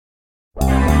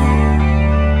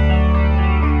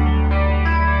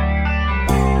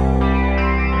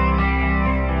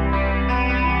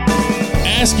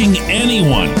asking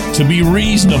anyone to be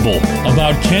reasonable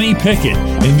about Kenny Pickett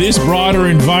in this broader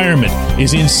environment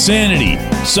is insanity.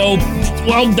 So,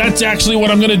 well, that's actually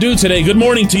what I'm going to do today. Good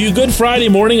morning to you. Good Friday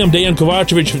morning. I'm Dejan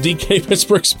Kovacevic of DK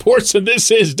Pittsburgh Sports, and this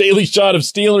is Daily Shot of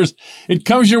Steelers. It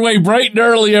comes your way bright and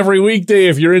early every weekday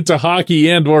if you're into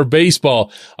hockey and or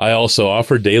baseball. I also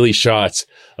offer daily shots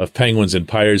of Penguins and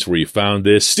Pirates where you found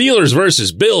this. Steelers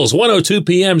versus Bills, 1:02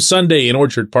 p.m. Sunday in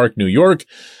Orchard Park, New York.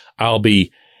 I'll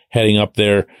be heading up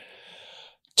there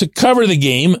to cover the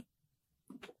game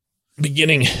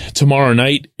beginning tomorrow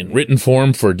night in written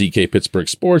form for DK Pittsburgh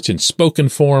Sports, in spoken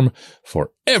form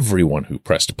for everyone who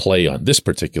pressed play on this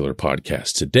particular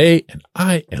podcast today. And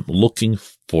I am looking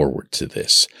forward to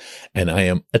this. And I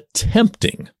am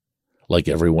attempting, like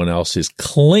everyone else is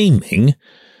claiming,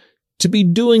 to be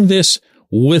doing this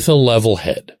with a level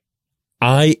head.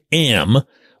 I am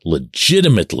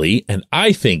legitimately, and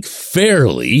I think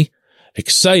fairly,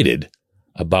 excited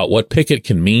about what Pickett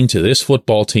can mean to this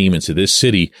football team and to this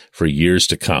city for years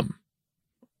to come.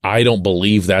 I don't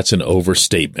believe that's an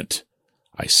overstatement.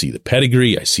 I see the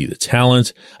pedigree, I see the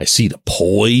talent, I see the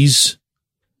poise,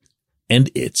 and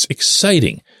it's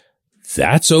exciting.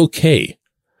 That's okay.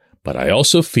 But I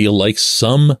also feel like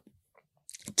some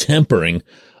tempering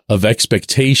of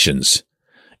expectations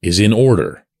is in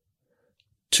order.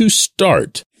 To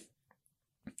start,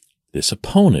 this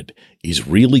opponent is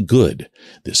really good.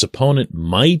 This opponent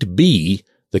might be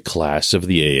the class of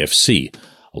the AFC.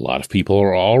 A lot of people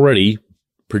are already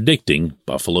predicting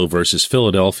Buffalo versus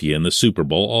Philadelphia in the Super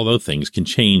Bowl, although things can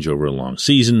change over a long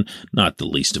season, not the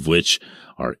least of which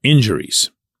are injuries.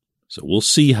 So we'll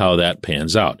see how that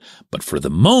pans out. But for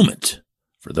the moment,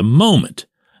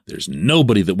 there's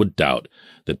nobody that would doubt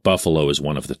that Buffalo is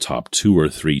one of the top 2 or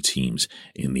 3 teams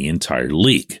in the entire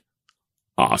league.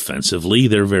 Offensively,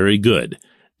 they're very good.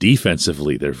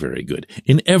 Defensively, they're very good.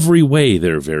 In every way,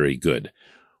 they're very good.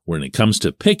 When it comes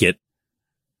to Pickett,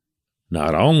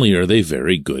 not only are they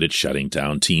very good at shutting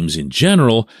down teams in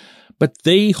general, but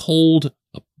they hold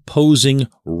opposing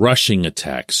rushing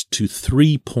attacks to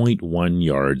 3.1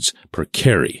 yards per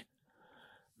carry.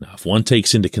 Now, if one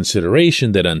takes into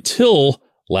consideration that until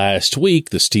last week,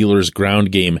 the Steelers'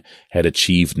 ground game had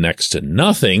achieved next to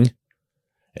nothing,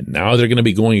 and now they're going to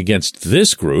be going against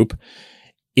this group,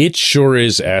 it sure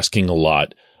is asking a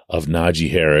lot of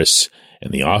Najee Harris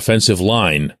and the offensive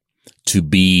line to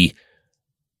be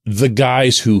the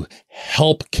guys who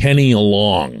help Kenny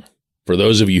along. For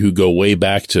those of you who go way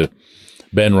back to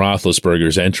Ben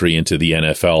Roethlisberger's entry into the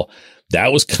NFL,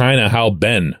 that was kind of how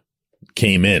Ben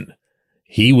came in.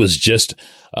 He was just,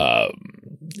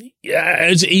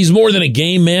 he's more than a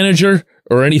game manager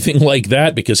or anything like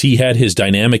that, because he had his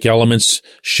dynamic elements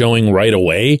showing right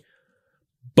away.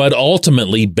 But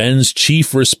ultimately, Ben's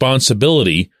chief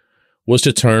responsibility was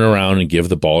to turn around and give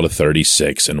the ball to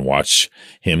 36 and watch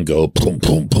him go boom,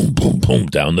 boom, boom, boom, boom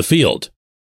down the field.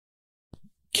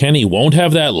 Kenny won't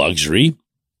have that luxury.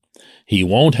 He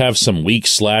won't have some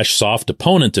weak/soft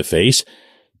opponent to face.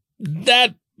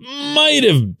 That might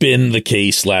have been the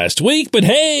case last week, but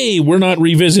hey, we're not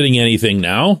revisiting anything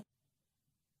now.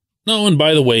 No, and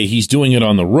by the way, he's doing it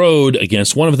on the road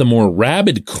against one of the more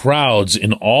rabid crowds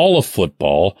in all of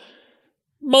football,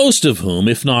 most of whom,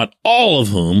 if not all of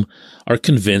whom, are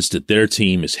convinced that their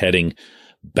team is heading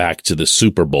back to the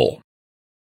Super Bowl.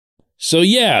 So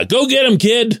yeah, go get him,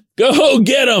 kid. Go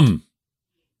get him.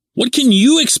 What can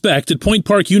you expect at Point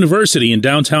Park University in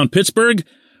downtown Pittsburgh?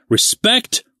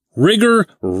 Respect, rigor,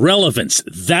 relevance.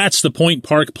 That's the Point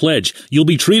Park Pledge. You'll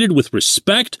be treated with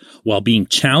respect while being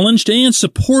challenged and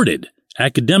supported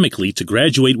academically to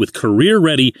graduate with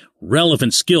career-ready,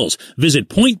 relevant skills. Visit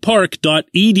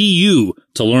pointpark.edu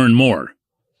to learn more.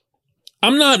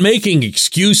 I'm not making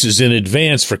excuses in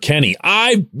advance for Kenny.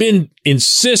 I've been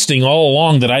insisting all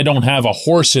along that I don't have a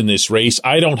horse in this race.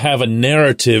 I don't have a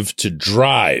narrative to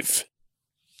drive.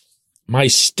 My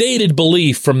stated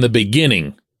belief from the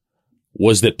beginning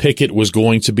was that Pickett was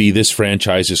going to be this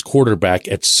franchise's quarterback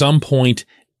at some point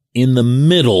in the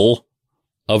middle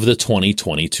of the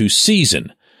 2022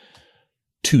 season.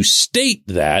 To state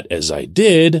that, as I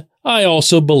did, I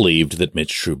also believed that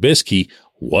Mitch Trubisky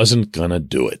wasn't going to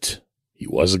do it. He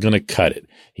wasn't going to cut it.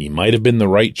 He might have been the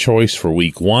right choice for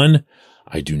week 1.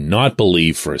 I do not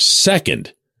believe for a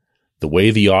second the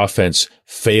way the offense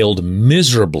failed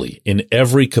miserably in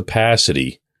every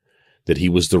capacity that he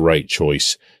was the right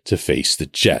choice to face the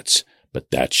Jets.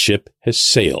 But that ship has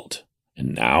sailed,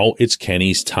 and now it's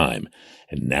Kenny's time.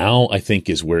 And now I think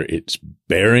is where it's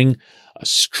bearing a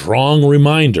strong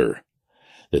reminder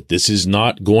that this is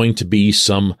not going to be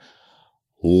some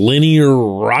linear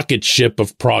rocket ship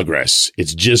of progress.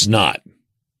 It's just not.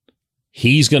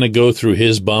 He's going to go through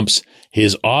his bumps.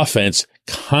 His offense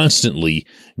constantly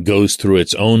goes through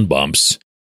its own bumps.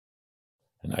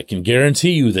 And I can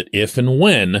guarantee you that if and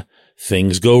when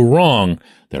things go wrong,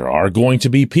 there are going to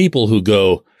be people who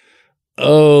go,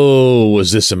 oh,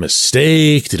 was this a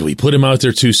mistake? Did we put him out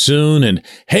there too soon? And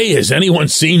hey, has anyone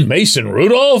seen Mason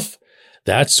Rudolph?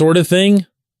 That sort of thing.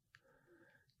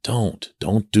 Don't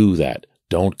do that.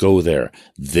 Don't go there.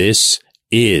 This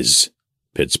is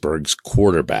Pittsburgh's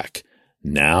quarterback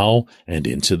now and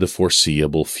into the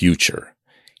foreseeable future.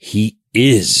 He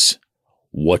is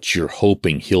what you're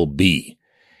hoping he'll be.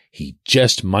 He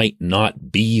just might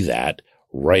not be that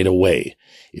right away.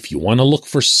 If you want to look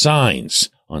for signs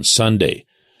on Sunday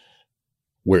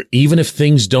where even if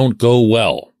things don't go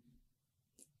well,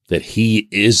 that he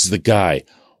is the guy,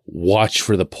 watch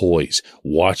for the poise,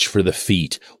 watch for the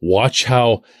feet, watch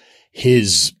how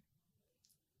his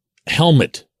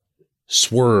helmet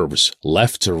swerves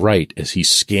left to right as he's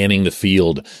scanning the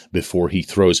field before he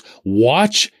throws.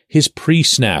 Watch his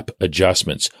pre-snap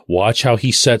adjustments. Watch how he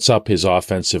sets up his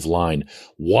offensive line.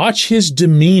 Watch his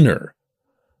demeanor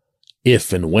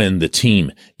if and when the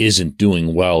team isn't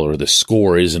doing well or the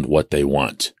score isn't what they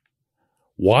want.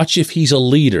 Watch if he's a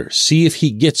leader. See if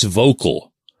he gets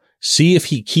vocal. See if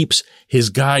he keeps his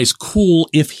guys cool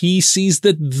if he sees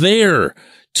that they're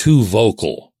too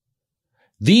vocal.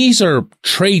 These are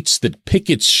traits that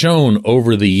Pickett's shown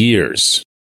over the years.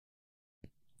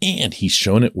 And he's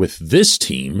shown it with this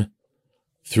team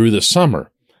through the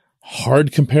summer.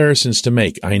 Hard comparisons to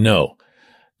make, I know.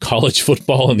 College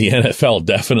football and the NFL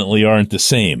definitely aren't the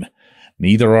same.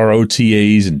 Neither are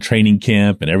OTAs and training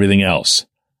camp and everything else.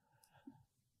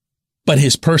 But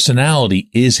his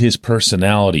personality is his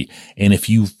personality. And if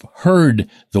you've heard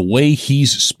the way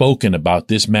he's spoken about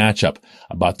this matchup,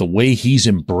 about the way he's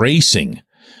embracing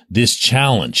this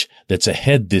challenge that's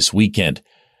ahead this weekend,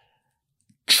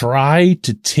 try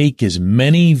to take as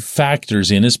many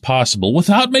factors in as possible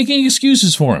without making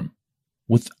excuses for him,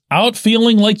 without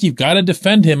feeling like you've got to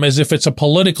defend him as if it's a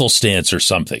political stance or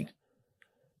something.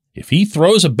 If he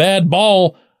throws a bad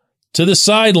ball to the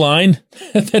sideline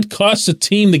that costs a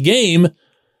team the game,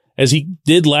 as he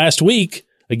did last week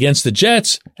against the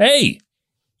Jets, hey,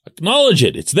 acknowledge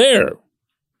it. It's there.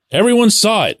 Everyone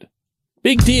saw it.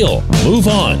 Big deal. Move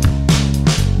on.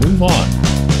 Move on.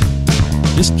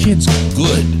 This kid's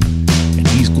good, and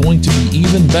he's going to be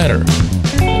even better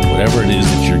than whatever it is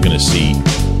that you're going to see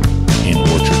in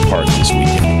Orchard Park this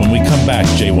weekend. When we come back,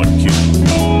 J1Q.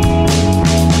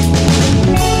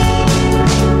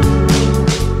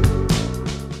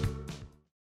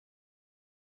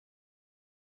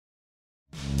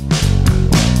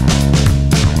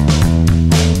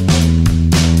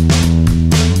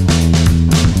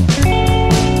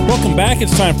 Back.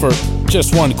 It's time for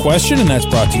Just One Question, and that's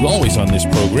brought to you always on this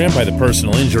program by the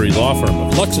personal injury law firm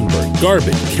of Luxembourg,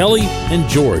 Garvin, Kelly, and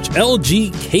George,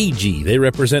 LGKG. They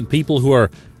represent people who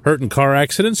are hurt in car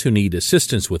accidents, who need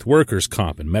assistance with workers'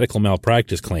 comp and medical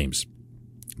malpractice claims.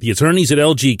 The attorneys at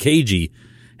LGKG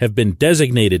have been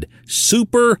designated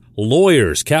super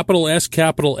lawyers, capital S,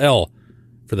 capital L,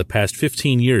 for the past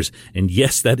 15 years. And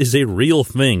yes, that is a real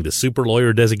thing. The super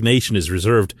lawyer designation is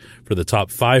reserved for the top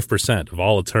 5% of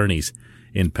all attorneys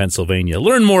in Pennsylvania.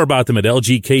 Learn more about them at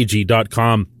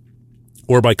lgkg.com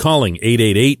or by calling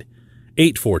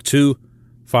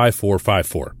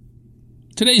 888-842-5454.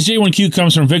 Today's J1Q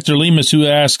comes from Victor Lemus, who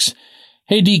asks,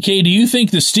 hey, DK, do you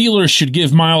think the Steelers should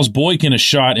give Miles Boykin a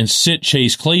shot and sit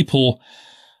Chase Claypool?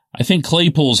 I think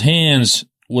Claypool's hands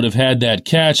would have had that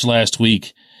catch last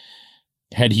week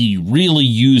had he really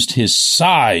used his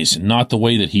size, not the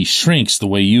way that he shrinks, the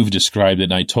way you've described it,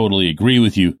 and I totally agree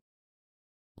with you.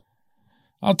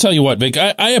 I'll tell you what, Vic,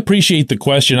 I appreciate the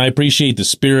question. I appreciate the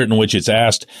spirit in which it's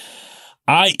asked.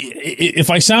 If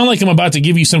I sound like I'm about to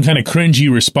give you some kind of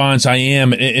cringy response, I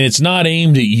am, and it's not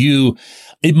aimed at you.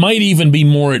 It might even be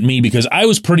more at me, because I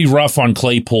was pretty rough on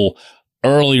Claypool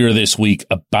earlier this week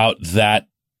about that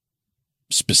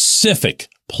specific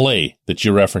play that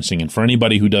you're referencing. And for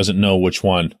anybody who doesn't know which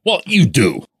one, well, you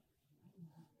do.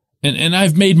 And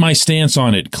I've made my stance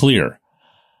on it clear.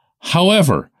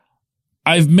 However,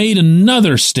 I've made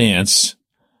another stance,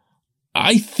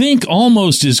 I think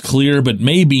almost as clear, but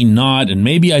maybe not, and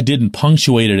maybe I didn't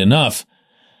punctuate it enough,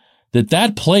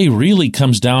 that play really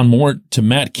comes down more to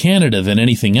Matt Canada than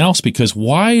anything else, because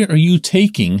why are you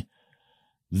taking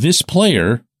this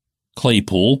player,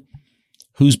 Claypool,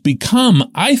 who's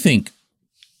become, I think,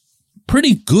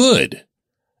 pretty good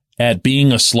at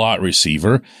being a slot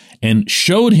receiver and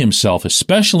showed himself,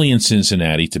 especially in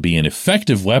Cincinnati, to be an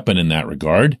effective weapon in that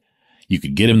regard? You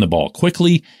could get him the ball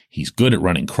quickly. He's good at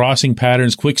running crossing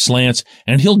patterns, quick slants,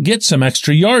 and he'll get some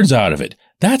extra yards out of it.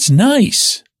 That's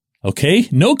nice. Okay,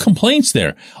 no complaints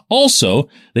there. Also,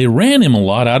 they ran him a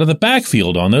lot out of the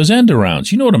backfield on those end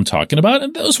arounds. You know what I'm talking about?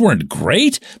 And those weren't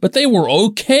great, but they were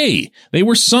okay. They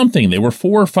were something. They were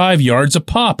 4 or 5 yards a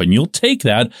pop, and you'll take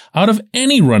that out of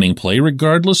any running play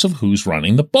regardless of who's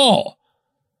running the ball.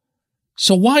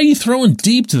 So why are you throwing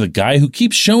deep to the guy who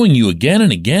keeps showing you again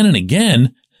and again and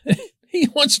again? He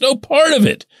wants no part of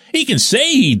it. He can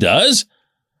say he does,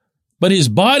 but his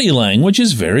body language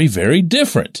is very, very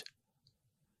different.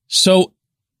 So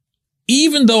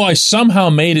even though I somehow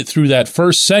made it through that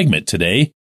first segment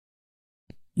today,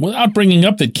 without bringing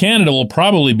up that Canada will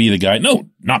probably be the guy, no,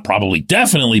 not probably,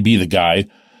 definitely be the guy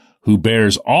who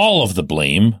bears all of the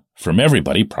blame from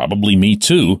everybody, probably me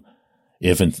too,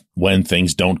 if and when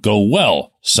things don't go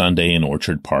well Sunday in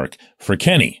Orchard Park for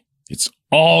Kenny. It's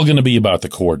all going to be about the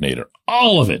coordinator.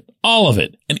 All of it. All of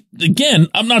it. And again,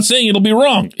 I'm not saying it'll be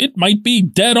wrong. It might be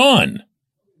dead on.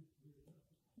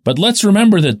 But let's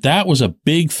remember that that was a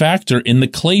big factor in the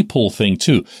Claypool thing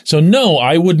too. So no,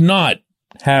 I would not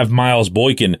have Miles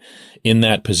Boykin in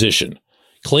that position.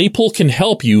 Claypool can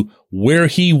help you where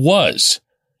he was.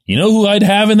 You know who I'd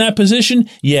have in that position?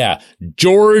 Yeah,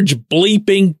 George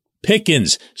bleeping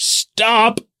Pickens.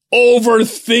 Stop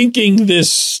overthinking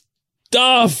this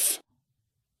stuff.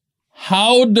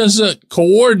 How does a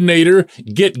coordinator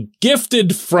get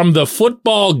gifted from the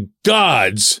football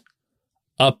gods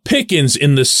a Pickens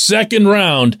in the second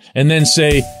round and then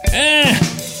say,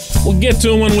 we'll get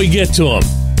to him when we get to him?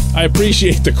 I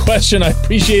appreciate the question. I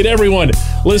appreciate everyone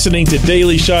listening to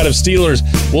Daily Shot of Steelers.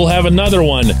 We'll have another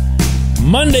one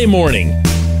Monday morning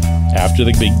after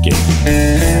the big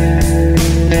game.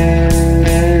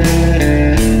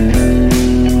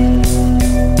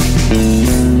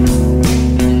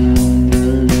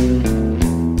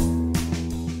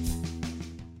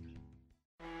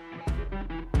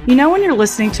 You know when you're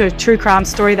listening to a true crime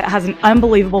story that has an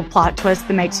unbelievable plot twist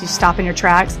that makes you stop in your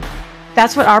tracks?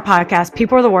 That's what our podcast,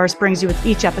 People Are the Worst, brings you with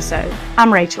each episode.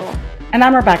 I'm Rachel. And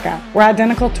I'm Rebecca. We're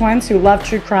identical twins who love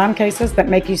true crime cases that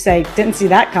make you say, didn't see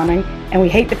that coming, and we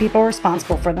hate the people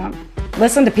responsible for them.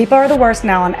 Listen to People Are the Worst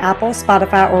now on Apple,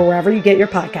 Spotify, or wherever you get your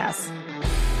podcasts.